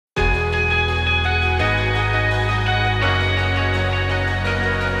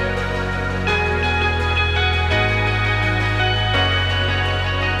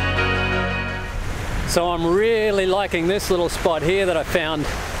I'm really liking this little spot here that I found.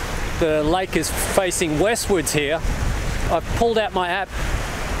 The lake is facing westwards here. I've pulled out my app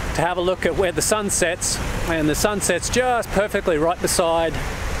to have a look at where the sun sets, and the sun sets just perfectly right beside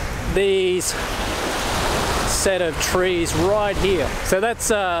these set of trees right here. So that's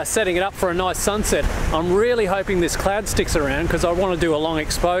setting it up for a nice sunset. I'm really hoping this cloud sticks around because I want to do a long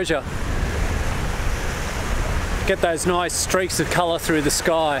exposure. Get those nice streaks of colour through the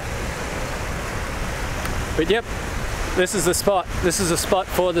sky. But yep, this is the spot. This is a spot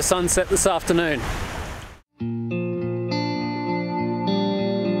for the sunset this afternoon.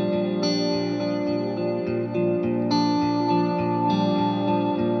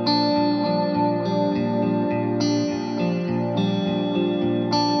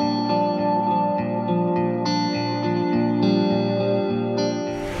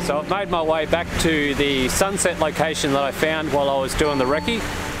 So I've made my way back to the sunset location that I found while I was doing the recce,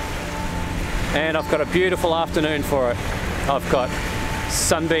 and I've got a beautiful afternoon for it. I've got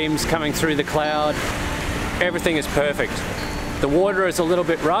sunbeams coming through the cloud. Everything is perfect. The water is a little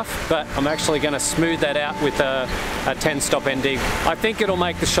bit rough, but I'm actually going to smooth that out with a 10-stop ND. I think it'll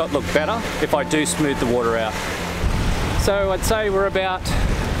make the shot look better if I do smooth the water out. So I'd say we're about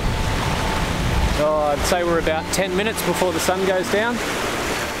 10 minutes before the sun goes down.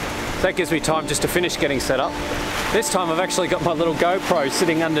 That gives me time just to finish getting set up. This time I've actually got my little GoPro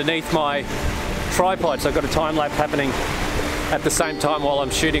sitting underneath my tripod, so I've got a time lapse happening at the same time while I'm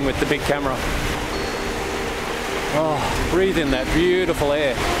shooting with the big camera. Oh, breathe in that beautiful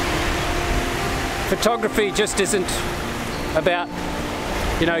air. Photography just isn't about,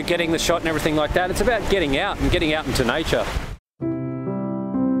 you know, getting the shot and everything like that. It's about getting out and getting out into nature.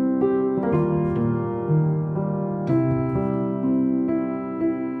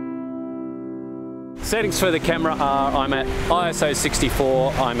 Settings for the camera are, I'm at ISO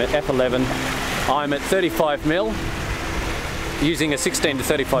 64, I'm at f11, I'm at 35mm, using a 16 to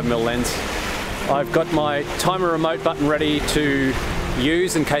 35mm lens. I've got my timer remote button ready to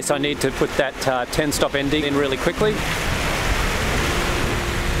use in case I need to put that 10-stop ND in really quickly.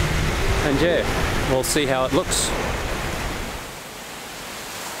 And yeah, we'll see how it looks.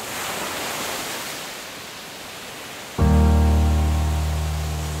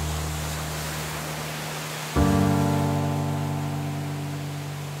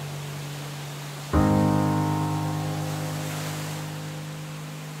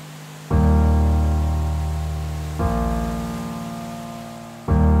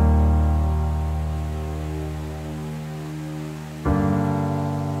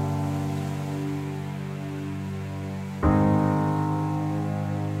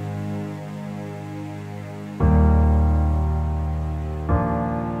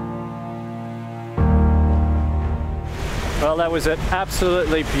 Well, that was an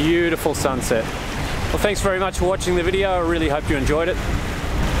absolutely beautiful sunset. Well, thanks very much for watching the video. I really hope you enjoyed it.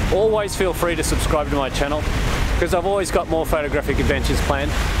 Always feel free to subscribe to my channel because I've always got more photographic adventures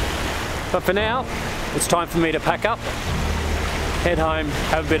planned. But for now, it's time for me to pack up, head home,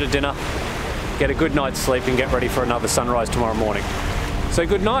 have a bit of dinner, get a good night's sleep and get ready for another sunrise tomorrow morning. So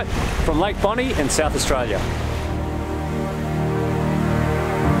good night from Lake Bonney in South Australia.